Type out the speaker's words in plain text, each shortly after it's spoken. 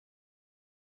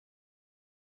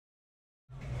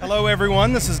Hello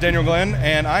everyone, this is Daniel Glenn,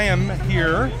 and I am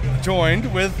here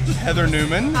joined with Heather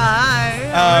Newman.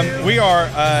 Hi. We are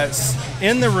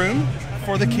in the room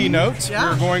for the keynote. Yeah.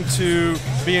 We're going to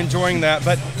be enjoying that,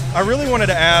 but I really wanted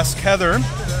to ask Heather,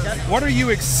 what are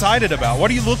you excited about? What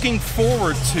are you looking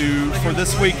forward to for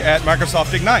this week at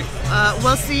Microsoft Ignite?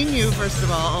 Well, seeing you, first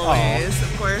of all, always,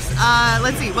 of course.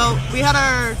 Let's see. Well, we had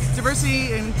our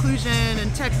diversity, inclusion,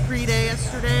 and tech pre-day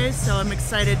yesterday, so I'm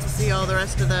excited to see all the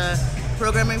rest of the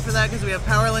programming for that because we have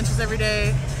power lunches every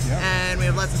day, and we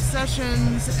have lots of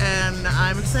sessions, and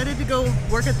I'm excited to go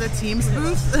work at the Teams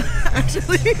booth,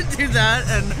 actually, do that,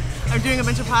 and I'm doing a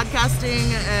bunch of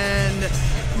podcasting and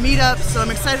meetups, so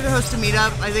I'm excited to host a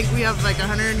meetup. I think we have like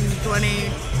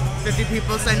 50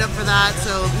 people signed up for that,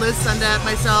 so Liz Sundet,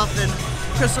 myself, and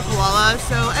Crystal Koala,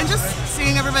 and just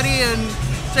seeing everybody and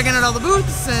checking out all the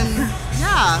booths, and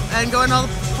yeah, and going to all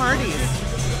the parties.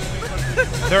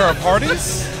 There are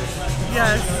parties?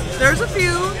 Yes, there's a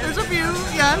few,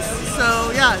 yes.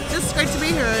 So yeah, just great to be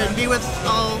here and be with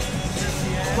all,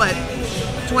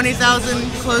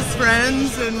 20,000 close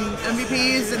friends and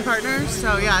MVPs and partners.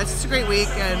 So yeah, it's just a great week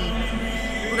and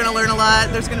we're gonna learn a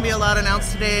lot. There's gonna be a lot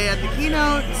announced today at the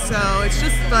keynote. So it's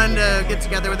just fun to get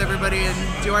together with everybody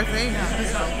and do our thing.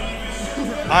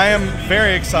 I am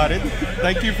very excited.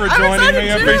 Thank you for joining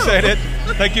me. I appreciate it.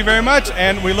 Thank you very much,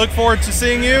 and we look forward to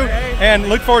seeing you, and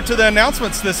look forward to the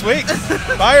announcements this week.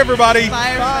 Bye, everybody.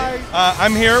 Bye, everybody.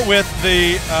 I'm here with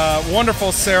the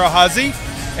wonderful Sarah Haase,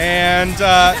 and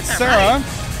Sarah.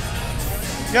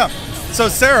 Yeah. So,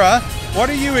 Sarah, what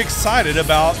are you excited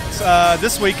about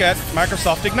this week at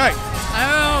Microsoft Ignite?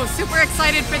 Oh, super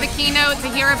excited for the keynote to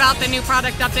hear about the new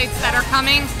product updates that are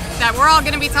coming, that we're all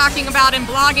going to be talking about and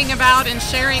blogging about and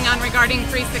sharing on regarding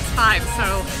 365.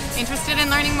 So interested in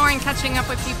learning more and catching up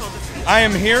with people this week. I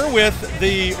am here with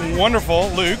the wonderful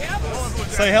Luc.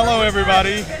 Say hello,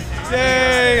 everybody.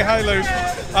 Yay! Hi, Luc.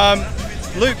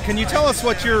 Luc, can you tell us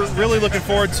what you're really looking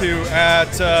forward to at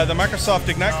the Microsoft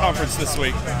Ignite conference this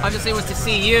week? Obviously, it was to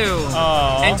see you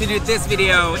and to do this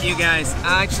video, you guys.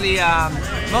 Actually,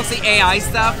 mostly AI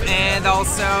stuff and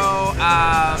also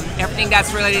everything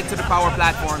that's related to the Power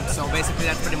Platform. So basically,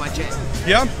 that's pretty much it.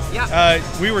 Yeah? Yeah.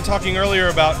 We were talking earlier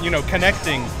about,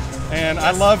 connecting, and yes.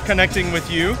 I love connecting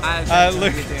with you.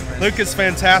 Luc is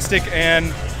fantastic, and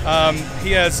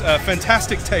he has a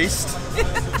fantastic taste.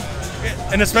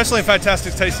 And especially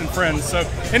fantastic taste in friends. So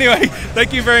anyway,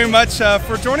 thank you very much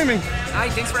for joining me. Hi,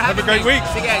 thanks for having me. Have a great week.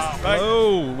 See you guys. Bye.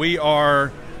 Hello, we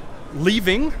are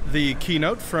leaving the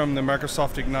keynote from the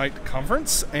Microsoft Ignite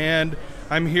conference, and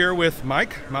I'm here with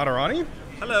Mike Maadarani.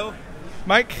 Hello.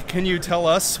 Mike, can you tell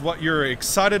us what you're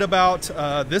excited about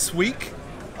this week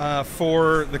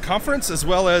for the conference, as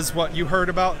well as what you heard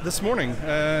about this morning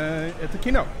at the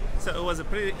keynote? So it was a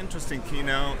pretty interesting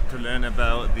keynote to learn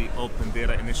about the open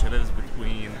data initiatives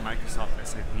between Microsoft,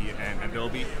 SAP, and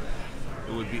Adobe.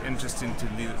 It would be interesting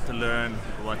to learn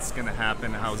what's going to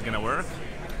happen, how it's going to work.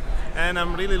 And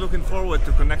I'm really looking forward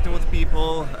to connecting with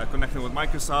people, connecting with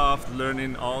Microsoft,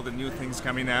 learning all the new things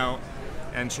coming out,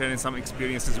 and sharing some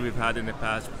experiences we've had in the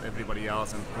past with everybody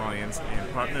else and clients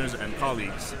and partners and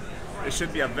colleagues. It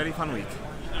should be a very fun week.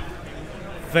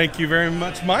 Thank you very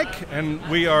much, Mike. And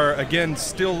we are, again,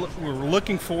 we're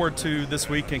looking forward to this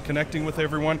week and connecting with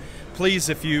everyone. Please,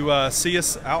 if you see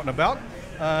us out and about,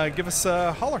 give us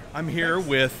a holler. I'm here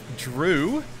with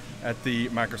Drew at the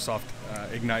Microsoft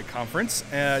Ignite conference.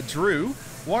 Drew,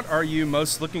 what are you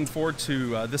most looking forward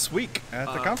to this week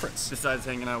at the conference? Besides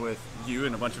hanging out with you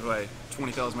and a bunch of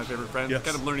 20,000 of my favorite friends, yes.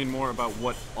 Kind of learning more about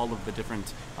what all of the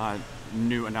different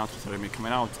new announcements that are going to be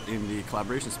coming out in the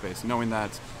collaboration space, knowing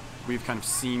that we've kind of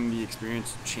seen the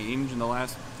experience change in the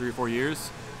last 3 or 4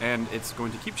 years, and it's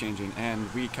going to keep changing, and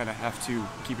we kind of have to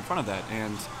keep in front of that,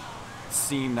 and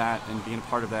seeing that and being a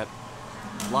part of that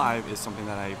live is something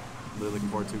that I'm really looking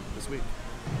forward to this week.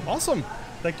 Awesome.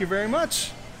 Thank you very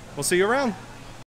much. We'll see you around.